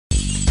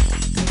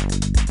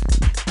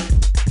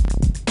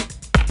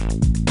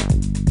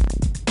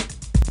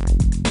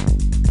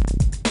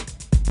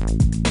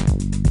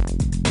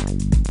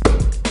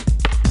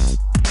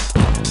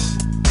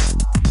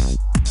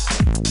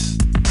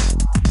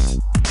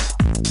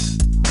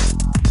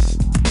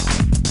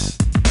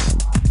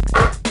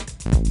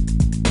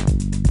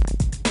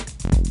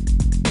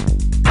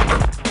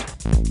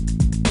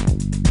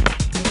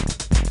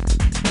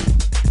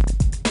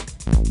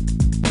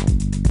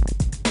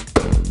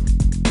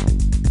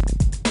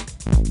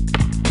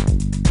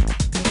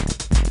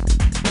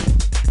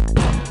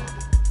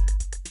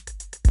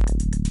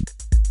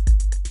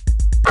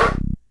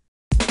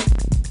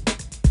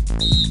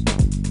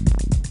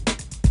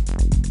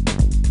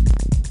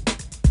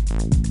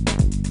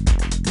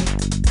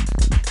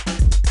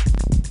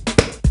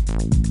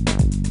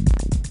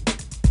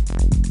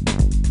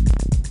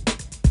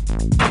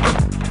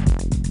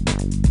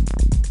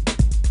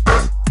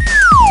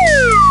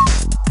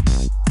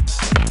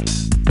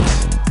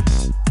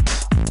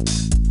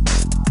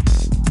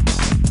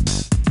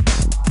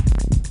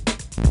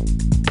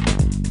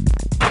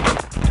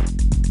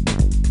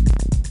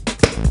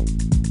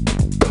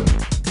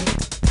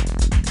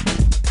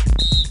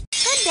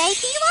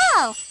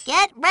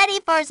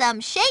for some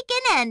shakin'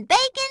 and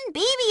bakin'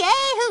 BBA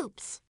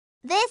hoops.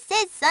 This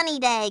is Sunny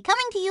Day,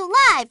 coming to you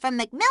live from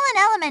McMillan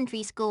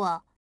Elementary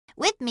School.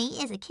 With me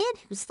is a kid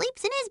who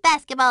sleeps in his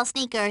basketball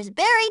sneakers,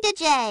 Barry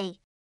DJ.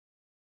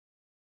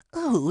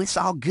 Oh, it's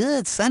all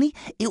good, Sonny.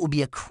 It would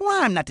be a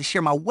crime not to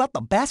share my wealth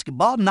of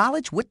basketball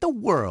knowledge with the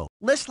world.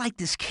 Let's light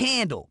this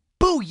candle.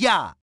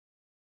 Booyah!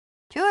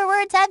 Truer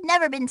words have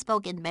never been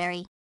spoken,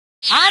 Barry.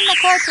 On the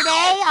court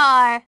today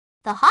are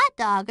the Hot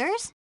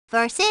Doggers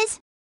versus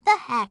the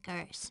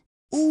Hackers.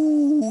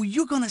 Ooh,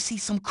 you're gonna see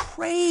some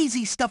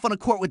crazy stuff on the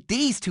court with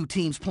these two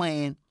teams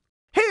playing.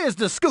 Here's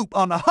the scoop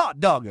on the Hot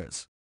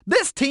Doggers.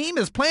 This team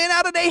is playing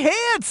out of their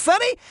heads,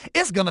 Sonny.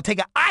 It's gonna take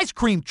an ice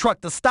cream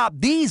truck to stop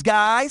these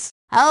guys.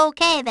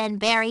 Okay then,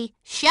 Barry.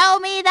 Show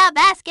me the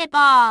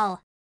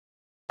basketball.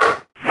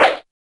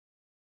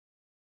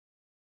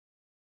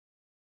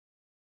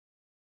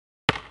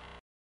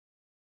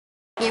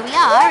 Here we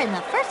are in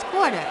the first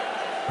quarter.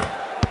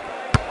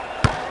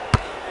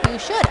 You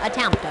should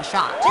attempt a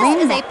shot.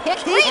 This is a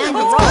pick and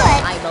roll, good.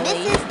 I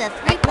believe. This is the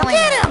three-pointer.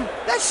 Get him!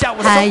 That shot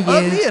was so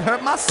ugly it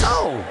hurt my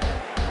soul.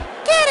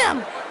 Get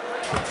him!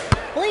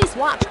 Please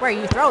watch where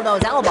you throw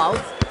those elbows.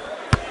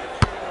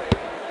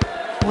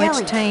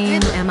 Which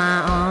team am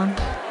I on?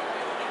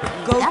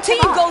 Go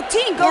team, go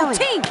team, go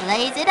team!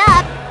 Lays it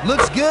up.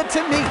 Looks good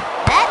to me.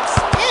 That's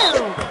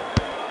two.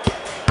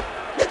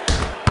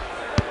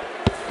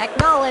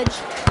 Acknowledge.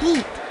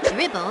 Heat.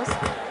 Dribbles.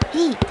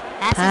 Heat.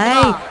 Passes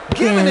the ball.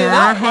 Giving it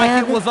up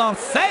like it was on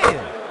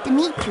sale.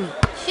 Dimitri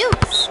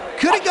shoots.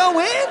 Could it go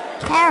in?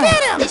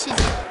 Karen dishes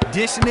it.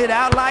 Dishing it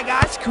out like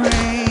ice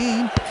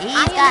cream. He's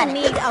I got am in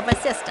it. need of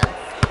assistance.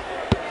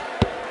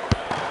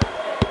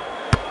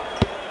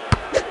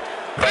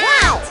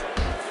 Out!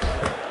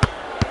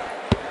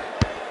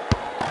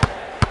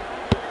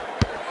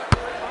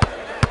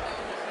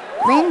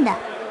 Linda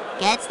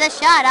gets the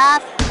shot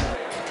off.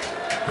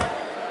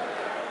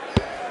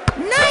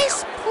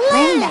 Nice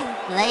play! Linda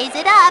lays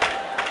it up.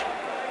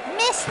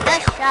 Missed the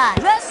shot.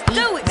 Let's He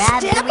do it.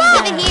 grabs Step the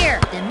up. rebound. Here.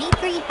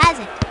 Dimitri has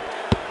it.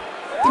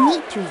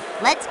 Dimitri,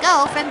 let's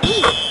go from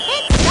deep.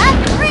 Hits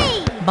the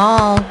three.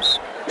 Ball.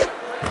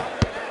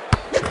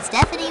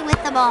 Stephanie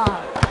with the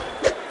ball.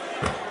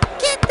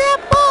 Get that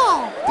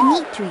ball!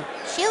 Dimitri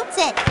shoots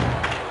it.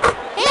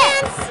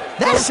 Hits.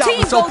 That Go shot team,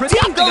 was so go pretty,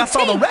 team, I think go I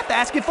saw the team. ref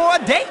asking for a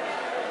date.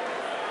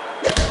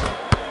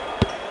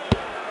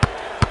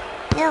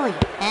 Billy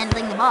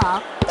handling the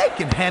ball. They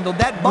can handle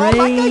that ball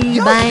like a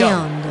yo-yo.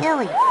 Rebound.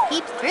 Billy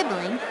keeps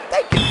dribbling.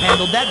 They can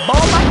handle that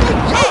ball like a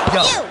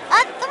yo-yo. You,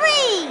 a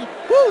three.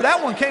 Woo, that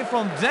one came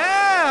from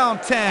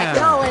downtown.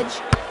 Acknowledge.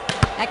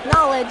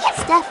 Acknowledge.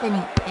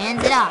 Stephanie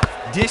hands it off.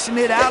 Dishing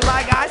it out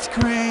like ice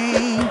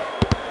cream.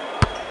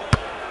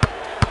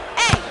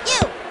 Hey,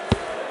 you.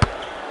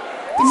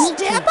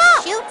 Dimitri Step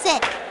up. shoots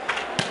it.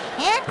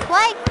 Can't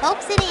quite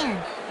pokes it in.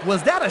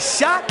 Was that a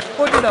shot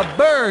or did a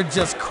bird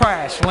just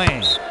crash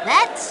land?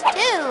 That's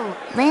two.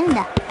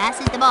 Linda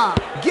passes the ball.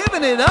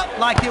 Giving it up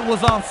like it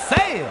was on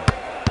sale.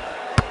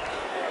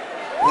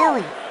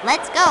 Billy,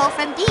 let's go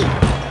from deep.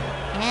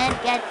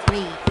 Can't get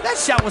three. That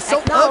shot was so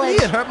ugly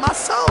Acknowledge. it hurt my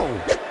soul.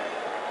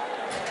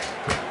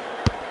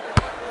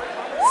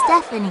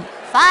 Stephanie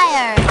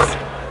fires.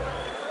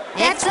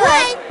 That's It's good.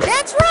 right.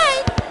 That's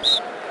right.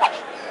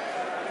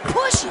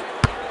 Push it.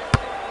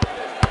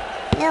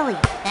 Billy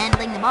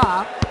handling the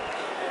ball.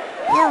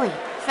 Billy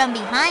from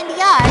behind the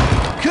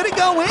arc. Could it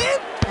go in?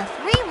 The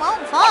three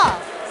won't fall.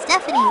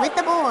 Stephanie with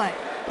the board.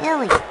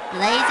 Billy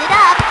lays it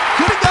up.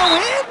 Could it go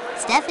in?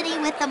 Stephanie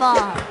with the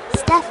ball.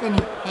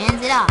 Stephanie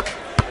hands it off.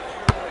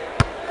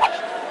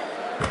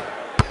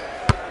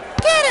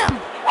 Get him.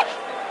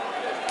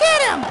 Get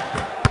him.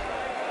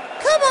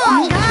 Come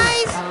on, Dimitri,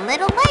 guys. a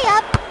little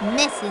layup,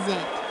 misses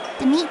it.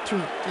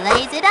 Dimitri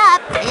lays it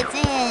up, it's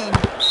in.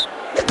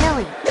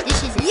 Billy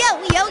dishes it. Yo,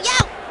 yo, yo.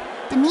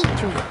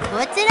 Dimitri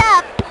puts it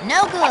up,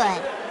 no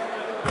good.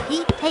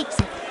 Heat takes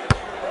it.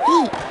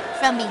 Heat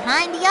from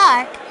behind the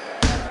arc.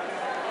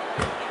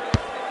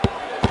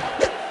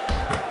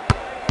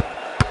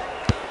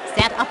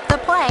 Set up the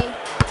play.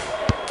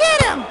 Get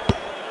him.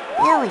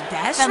 Billy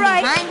That's from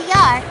right. behind the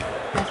arc.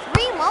 The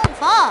three won't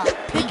fall.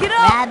 Pick Heat it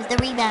up. grabs the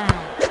rebound.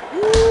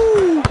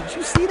 Ooh, did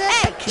you see that?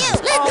 Hey, Kid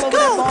was let's all over go,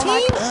 that ball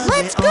team. like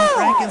Let's ugly on go.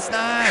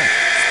 Frankenstein.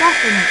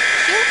 Stephanie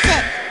shoots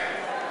it.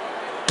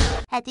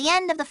 At the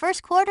end of the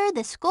first quarter,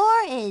 the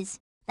score is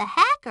the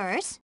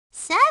Hackers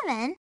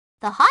 7,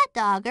 the Hot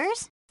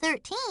Doggers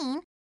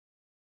 13.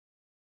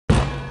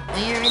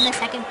 We're in the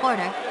second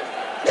quarter.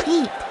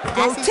 Heat Go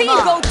passes the team,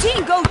 ball. go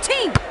team, go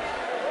team.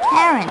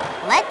 Karen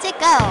lets it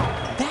go.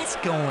 That's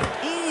going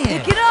in.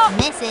 Pick it up.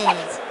 Misses.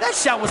 That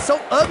shot was so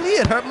ugly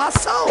it hurt my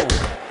soul.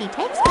 He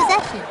takes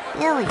possession.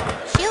 Billy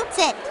shoots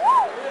it.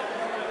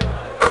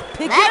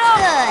 Pick That's it up.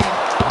 good.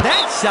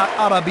 That shot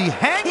ought to be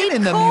hanging Keep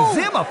in the cool.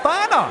 Museum of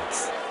Fine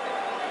Arts.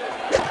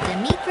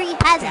 Dimitri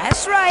has it.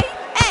 That's right.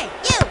 Hey,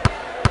 you.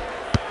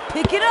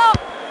 Pick it up.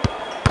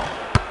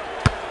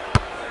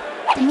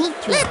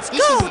 Dimitri Let's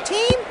dishes go, it.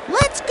 team.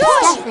 Let's go.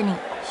 Stephanie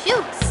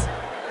shoots.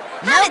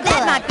 How did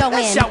that not go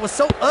That in? shot was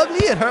so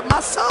ugly it hurt my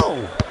soul.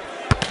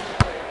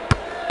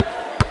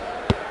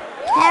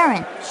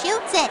 Karen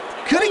shoots it.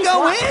 Could it go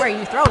Watch where in?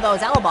 you throw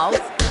those elbows.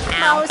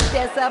 Most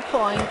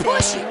disappointing.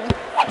 Push it.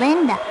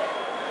 Linda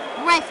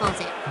rifles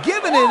it.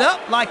 Giving it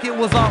up like it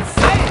was on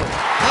sale.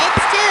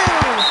 It's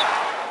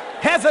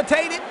two.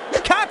 Hesitated,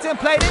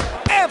 contemplated,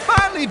 and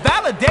finally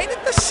validated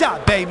the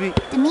shot, baby.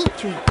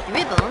 Dimitri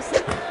dribbles.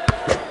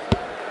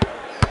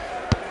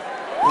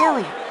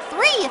 Lily,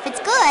 three if it's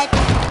good.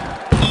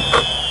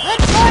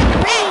 Good for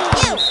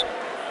three. You.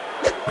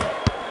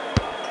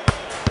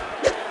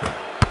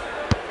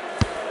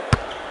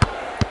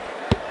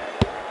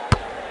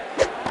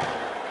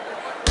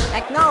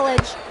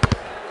 Acknowledge.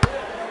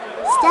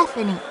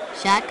 Stephanie,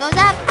 shot goes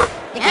up.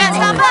 You can't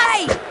stop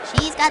us.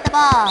 She's got the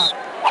ball.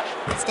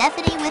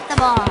 Stephanie with the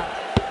ball.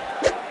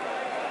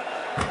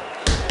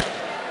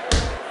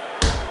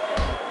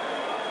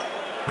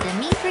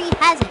 Dimitri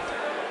has it.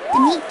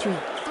 Dimitri,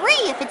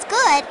 three if it's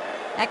good.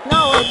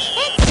 Acknowledge.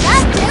 It's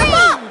got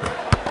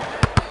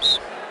three.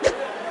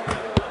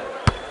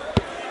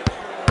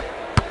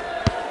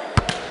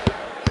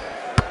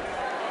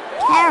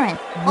 Karen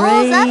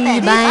pulls up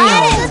and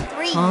fires a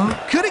three.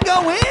 Could it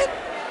go in?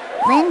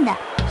 Linda,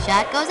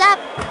 shot goes up.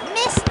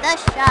 Missed the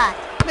shot.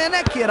 Man,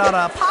 that kid ought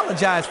to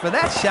apologize for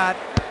that shot.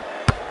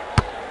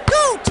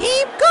 Go,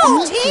 team.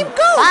 Go, Dimitri team.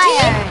 Go, team.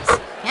 fires.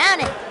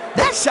 Count it.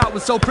 That shot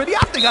was so pretty,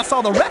 I think I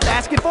saw the ref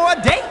asking for a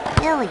date.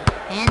 Billy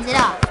hands it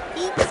off.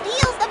 He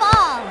steals the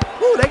ball.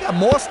 Ooh, they got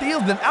more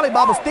steals than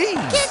Alibaba's thieves.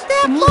 Get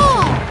that Dimitri,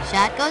 ball.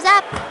 shot goes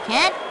up.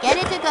 Can't get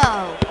it to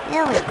go.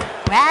 Billy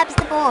grabs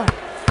the board.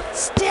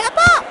 Step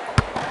up.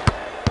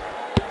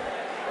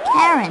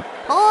 Karen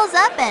pulls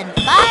up and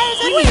fires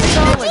a We three. need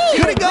solid team.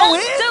 Could it go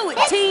Let's in? do it,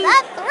 It's team. a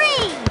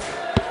three.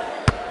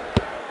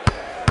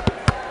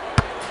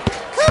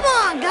 Come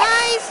on,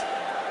 guys.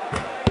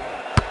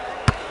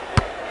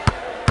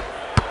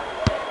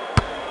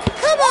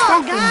 Come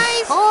on, Stephanie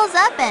guys. pulls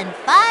up and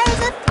fires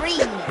a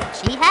three.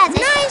 She has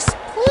it. Nice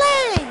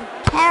play.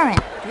 Karen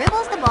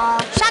dribbles the ball.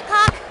 Shot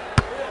clock.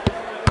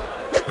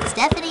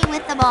 Stephanie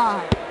with the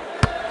ball.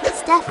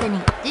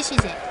 Stephanie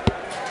dishes it.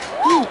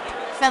 Deep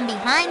from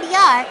behind the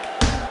arc.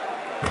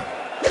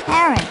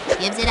 Karen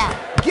gives it out.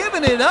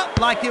 Giving it up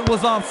like it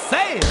was on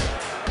sale.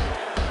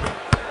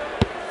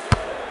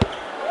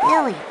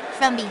 Billy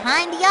from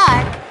behind the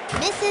arc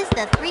misses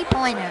the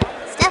three-pointer.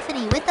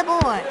 Stephanie with the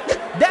board.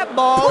 That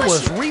ball Push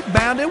was it.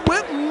 rebounded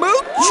with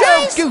mucho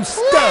Nice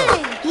gusto.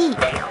 play. Deep.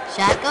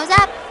 Shot goes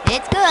up.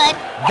 It's good.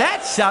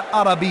 That shot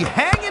ought to be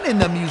hanging in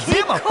the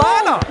Museum of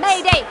Fine Arts.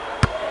 Mayday.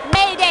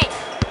 Mayday.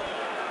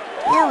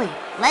 Billy,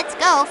 let's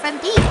go from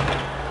deep.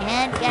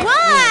 Can't get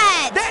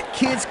What? That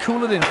kid's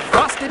cooler than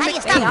Frosted How do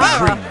you They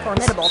stop are a McDreams.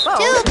 formidable foe.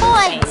 2 to say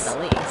points. the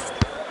least.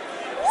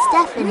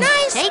 Stephanie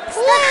Nice takes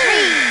play. the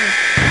three.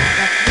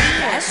 The three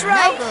That's is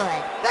right. no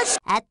good. That's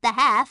At the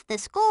half, the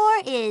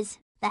score is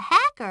the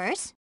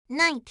Hackers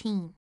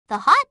 19, the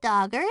Hot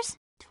Doggers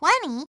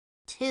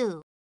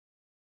 22.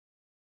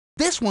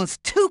 This one's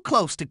too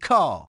close to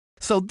call.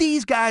 So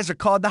these guys are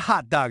called the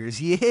Hot Doggers,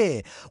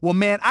 yeah. Well,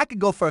 man, I could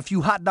go for a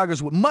few hot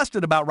doggers with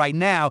mustard about right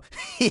now.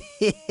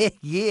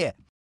 Yeah.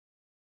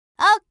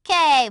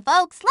 Okay,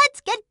 folks,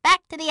 let's get back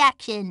to the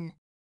action.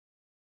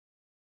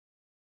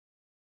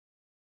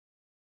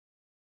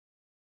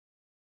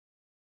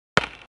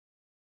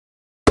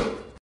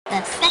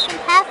 The second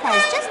half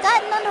has just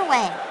gotten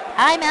underway.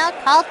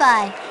 Timeout called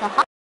by the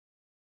Hot.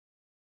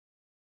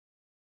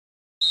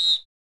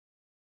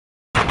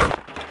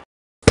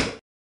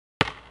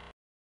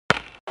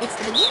 It's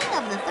the beginning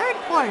of the third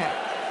quarter.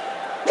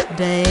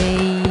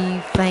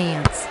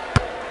 Defense.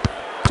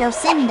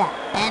 Jocinda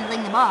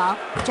handling the ball.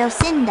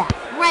 Jocinda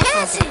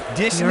rifles it.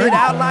 Dishing it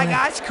out like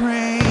ice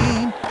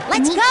cream.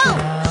 Let's go!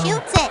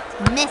 Shoots it.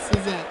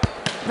 Misses it.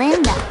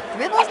 Linda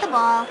dribbles the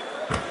ball.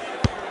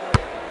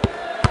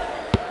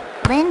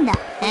 Linda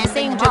We handling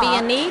seem the to be ball.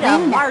 in need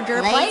of Linda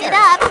larger lays players. it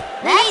up.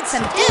 We need That's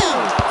some two.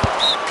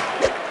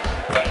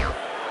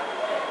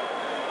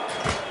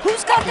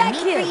 Who's got that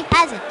Dimitri kid?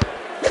 has it.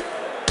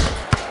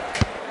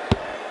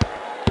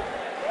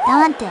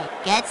 Dante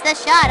gets the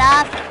shot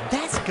off.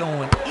 That's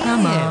going in.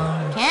 Come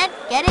on. Can't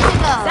get it to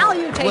go.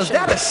 Salutation. Was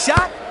that a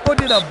shot or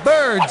did a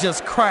bird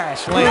just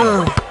crash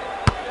land?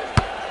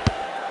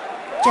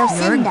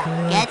 Jocinda You're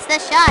good. gets the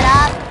shot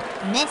off.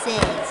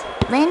 Misses.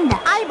 Linda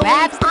I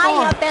grabs believe the I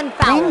board. have been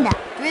fouled. Linda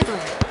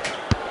dribbling.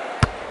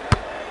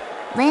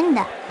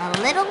 Linda, a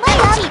little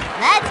layup.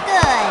 That's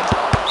good.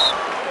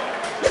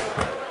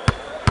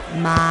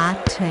 My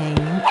team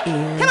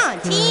is Come on,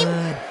 team.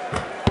 good.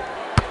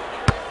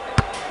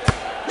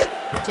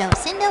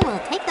 Jocinda will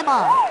take the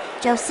ball.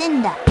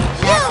 Jocinda.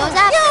 Shot goes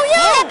up.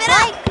 Can't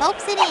quite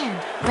coax it in.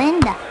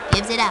 Linda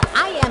gives it out.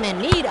 I am in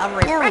need of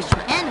Billy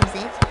refreshment. handles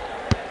it.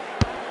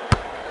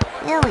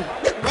 Billy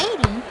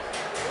waiting.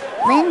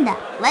 Linda,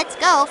 let's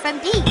go from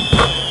deep.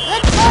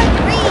 Good for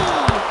three.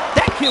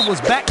 That kid was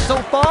back so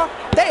far,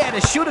 they had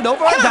to shoot it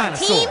over a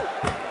dinosaur. team.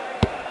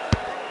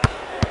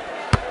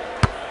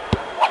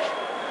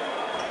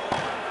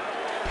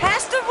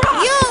 Pass the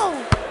rock.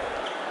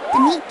 Yo.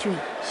 Dimitri.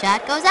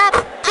 Shot goes up.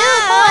 2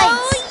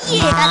 points. He's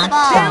got the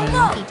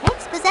ball. He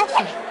takes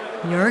possession.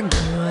 You're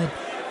good.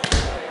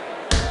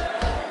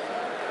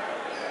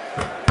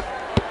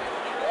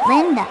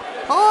 Linda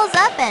pulls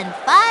up and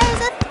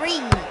fires a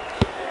 3.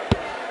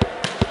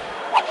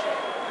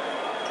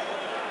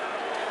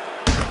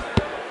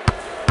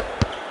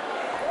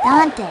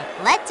 Dante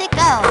lets it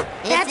go.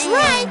 It's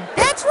in.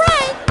 That's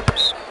right.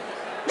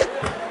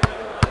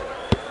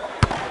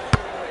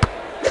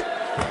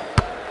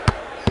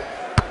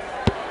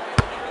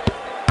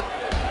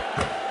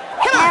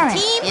 Karen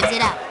team. gives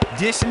it up.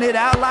 Dishing it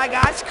out like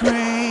ice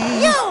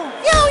cream. Yo!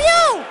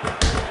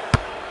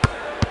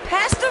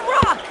 Pass the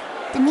rock.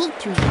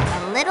 Dimitri,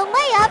 a little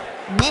layup,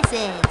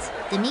 misses.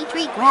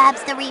 Dimitri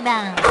grabs the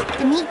rebound.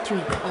 Dimitri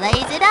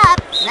lays it up.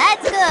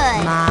 That's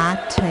good. My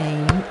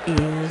team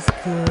is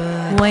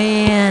good.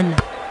 Win.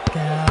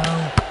 Go.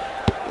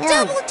 Billy,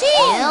 Double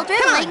team. still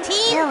dribbling. Come on,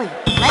 team. Billy,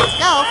 let's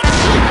go from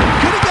deep.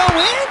 Could it go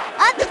in?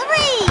 A 3.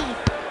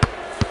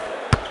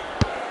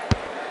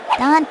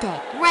 Dante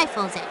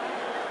rifles it.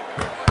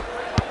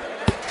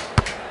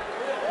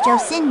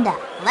 Jocinda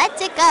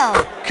lets it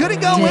go. Could it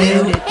go Dude,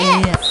 in?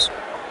 it is.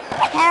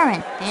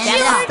 Karen hands it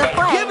That's off. the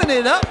play. Giving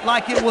it up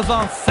like it was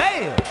on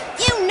sale.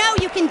 You know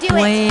you can do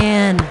it.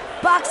 Win.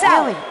 Box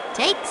Billy out.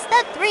 takes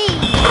the 3.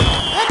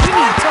 Good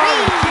for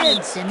 3.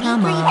 kids. Come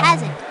Dimitri on.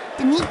 has it.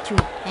 Dimitri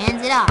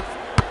hands it off.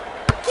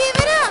 Give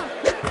it up.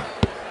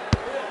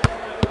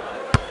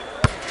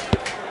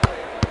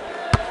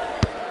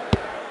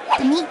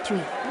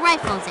 Dimitri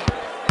rifles it.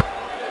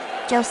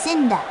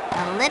 Jocinda,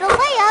 a little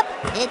layup.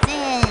 It's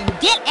in.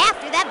 Get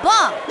after that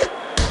ball.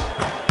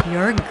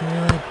 You're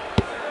good.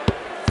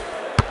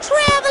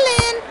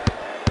 Traveling.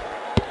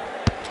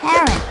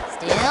 Karen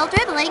still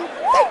dribbling.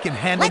 They can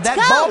handle Let's that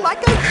go. ball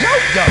like a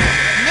yo-yo.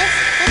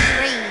 Missed the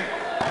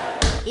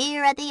 3.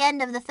 Here at the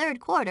end of the third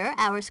quarter,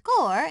 our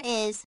score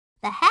is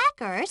the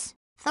Hackers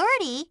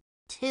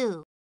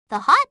 32, the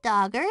Hot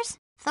Doggers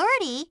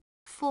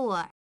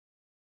 34.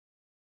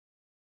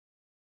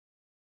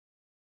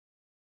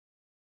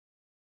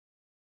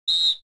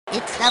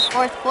 It's the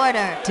fourth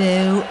quarter.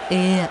 Do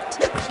it.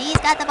 She's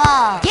got the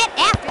ball. Get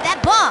after that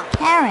ball.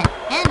 Karen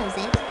handles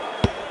it.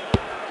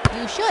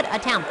 You should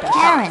attempt a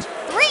Karen,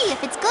 shot. 3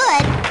 if it's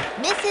good.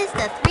 Misses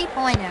the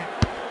 3-pointer.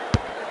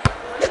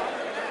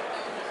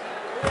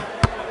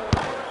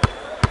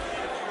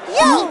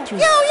 Dimitri.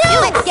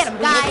 Let's get him,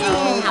 guys.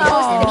 Dimitri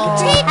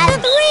Take has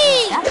the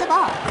it. 3. Got the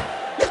ball.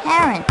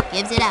 Karen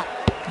gives it up.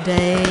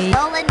 Dave.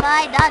 Stolen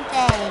by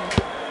Dante.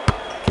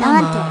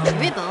 Come Dante on.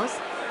 dribbles.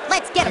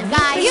 Let's get him,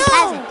 Dimitri guys.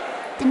 has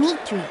it.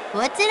 Dimitri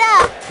puts it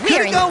up. We're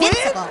Could it go in?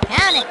 invincible.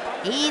 Count it.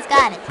 He's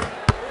got it.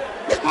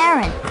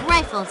 Karen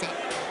rifles it.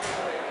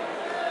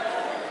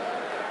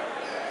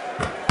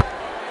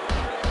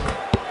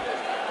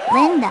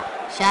 Linda.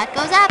 Shot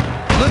goes up.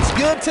 Looks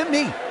good to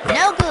me.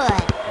 No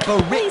good. For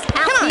Please Rick.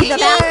 pass me the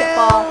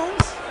basketball.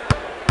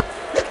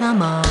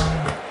 Come on.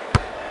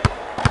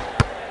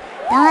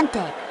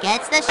 Dante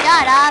gets the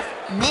shot off.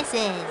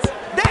 Misses.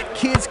 That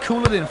kid's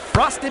cooler than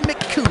Frosty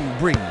McCool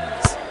breeze.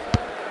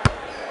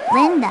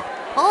 Linda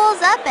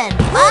pulls up and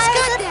got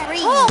fires a that 3.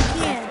 tall The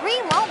kid?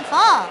 3 won't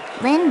fall.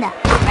 Linda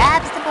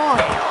grabs the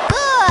board.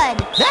 Good.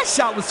 That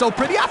shot was so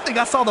pretty, I think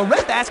I saw the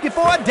ref asking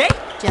for a date.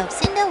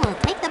 Jocinda will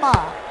take the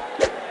ball.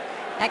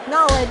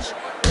 Acknowledge.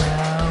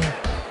 Go.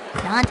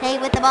 Dante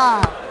with the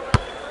ball.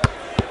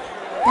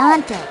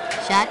 Dante.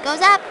 Shot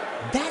goes up.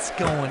 That's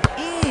going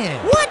in.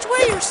 Watch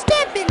where you're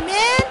stepping,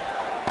 man.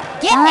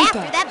 Get Dante.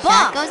 after that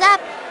Shot ball. goes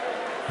up.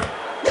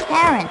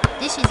 Karen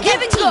dishes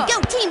Give it. it team. Go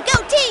team. Go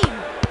team.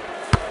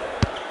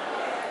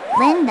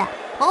 Linda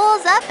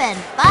pulls up and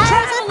fires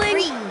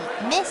Traveling. a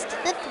 3. Missed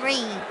the 3.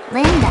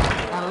 Linda,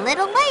 a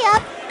little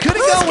layup. Could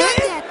it Who's go got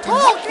in? that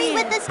tall Dimitri kid?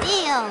 with the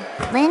steal.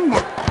 Linda,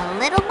 a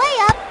little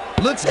layup.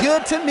 Looks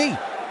good to me.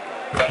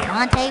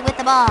 Dante with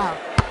the ball.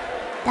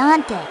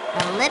 Dante,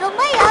 a little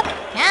layup.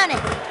 Count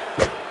it.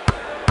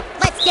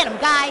 Let's get him,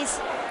 guys.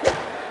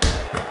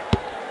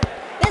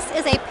 This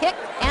is a pick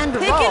and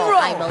Pick roll, and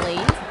roll. I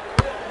believe.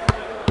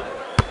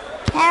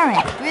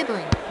 Karen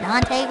dribbling.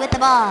 Dante with the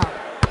ball.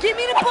 Give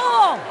me the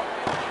ball.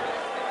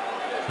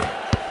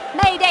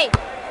 Mayday.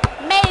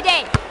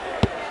 Mayday.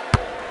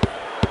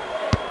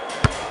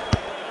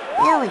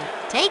 Billy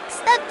takes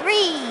the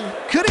 3.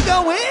 Could it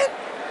go in?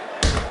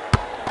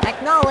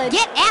 Acknowledge.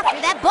 Get after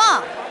that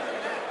ball.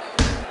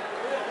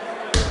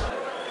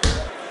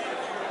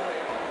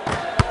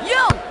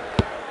 Yo.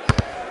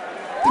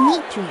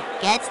 Dimitri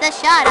gets the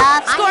shot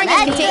off. Scoring is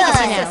That's contagious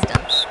good.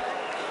 system.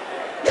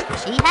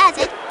 She has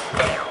it.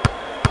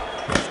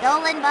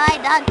 Stolen by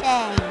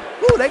Dante.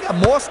 Ooh, they got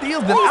more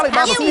steals than Alibaba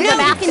pass me the Studios.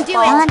 back and do it.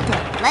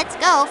 Dante, let's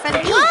go from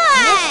deep.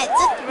 What? Missed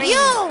the 3.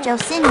 Yo.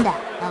 Jocinda,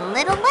 a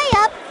little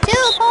layup.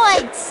 2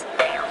 points.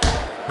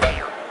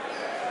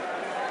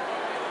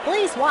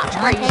 Please watch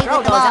where you Dante throw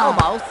with the those ball.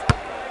 elbows.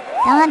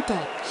 Dante,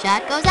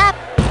 shot goes up.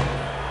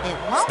 It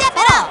won't Step it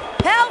fall.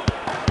 up. Help.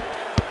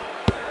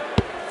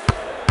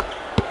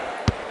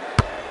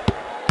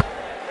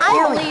 I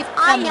Billy believe I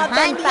from have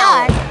behind been the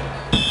arc. fouled.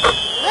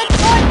 Good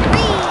for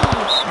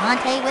 3.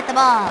 Dante with the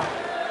ball.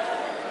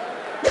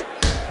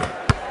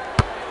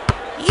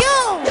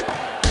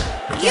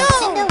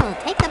 Jocinda will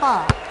take the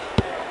ball.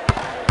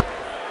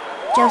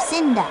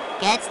 Jocinda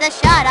gets the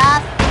shot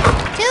off.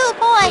 2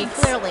 He points.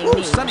 clearly Ooh,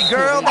 needs Sonny to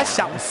girl, read. that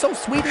shot was so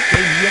sweet it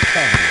gave me a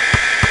candy.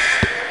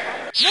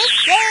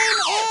 This game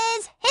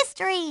is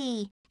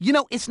history. You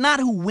know, it's not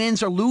who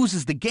wins or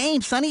loses the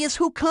game, Sonny. It's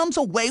who comes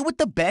away with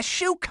the best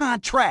shoe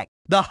contract.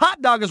 The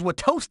Hot Doggers were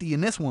toasty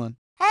in this one.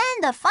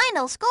 And the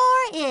final score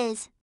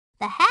is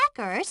the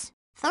Hackers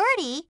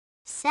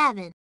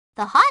 37,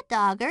 the Hot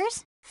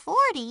Doggers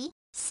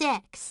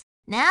 46.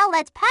 Now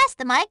let's pass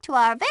the mic to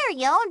our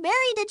very own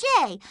Barry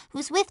DeJ,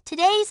 who's with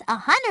today's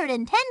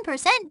 110%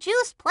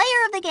 juice player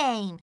of the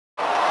game.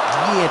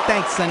 Yeah,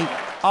 thanks, Sonny.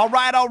 All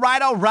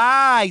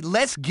right.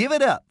 Let's give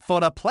it up for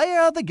the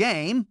player of the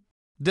game,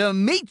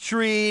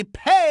 Dmitry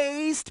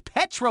Paste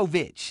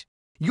Petrovich.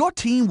 Your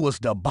team was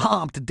the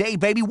bomb today,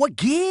 baby. What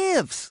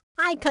gives?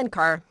 I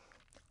concur.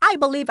 I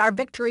believe our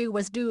victory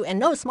was due in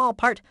no small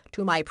part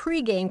to my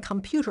pre-game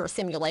computer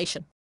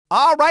simulation.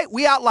 All right,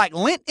 we out like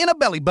lint in a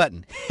belly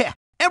button.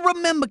 And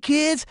remember,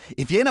 kids,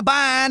 if you're in a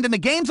bind and the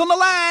game's on the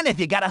line, if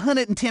you got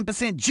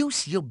 110%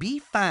 juice, you'll be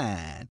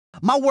fine.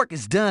 My work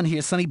is done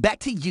here, Sonny. Back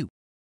to you.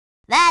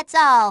 That's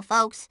all,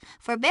 folks.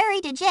 For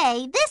Barry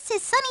DeJ, this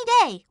is Sunny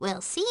Day.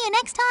 We'll see you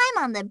next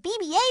time on the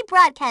BBA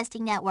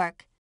Broadcasting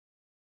Network.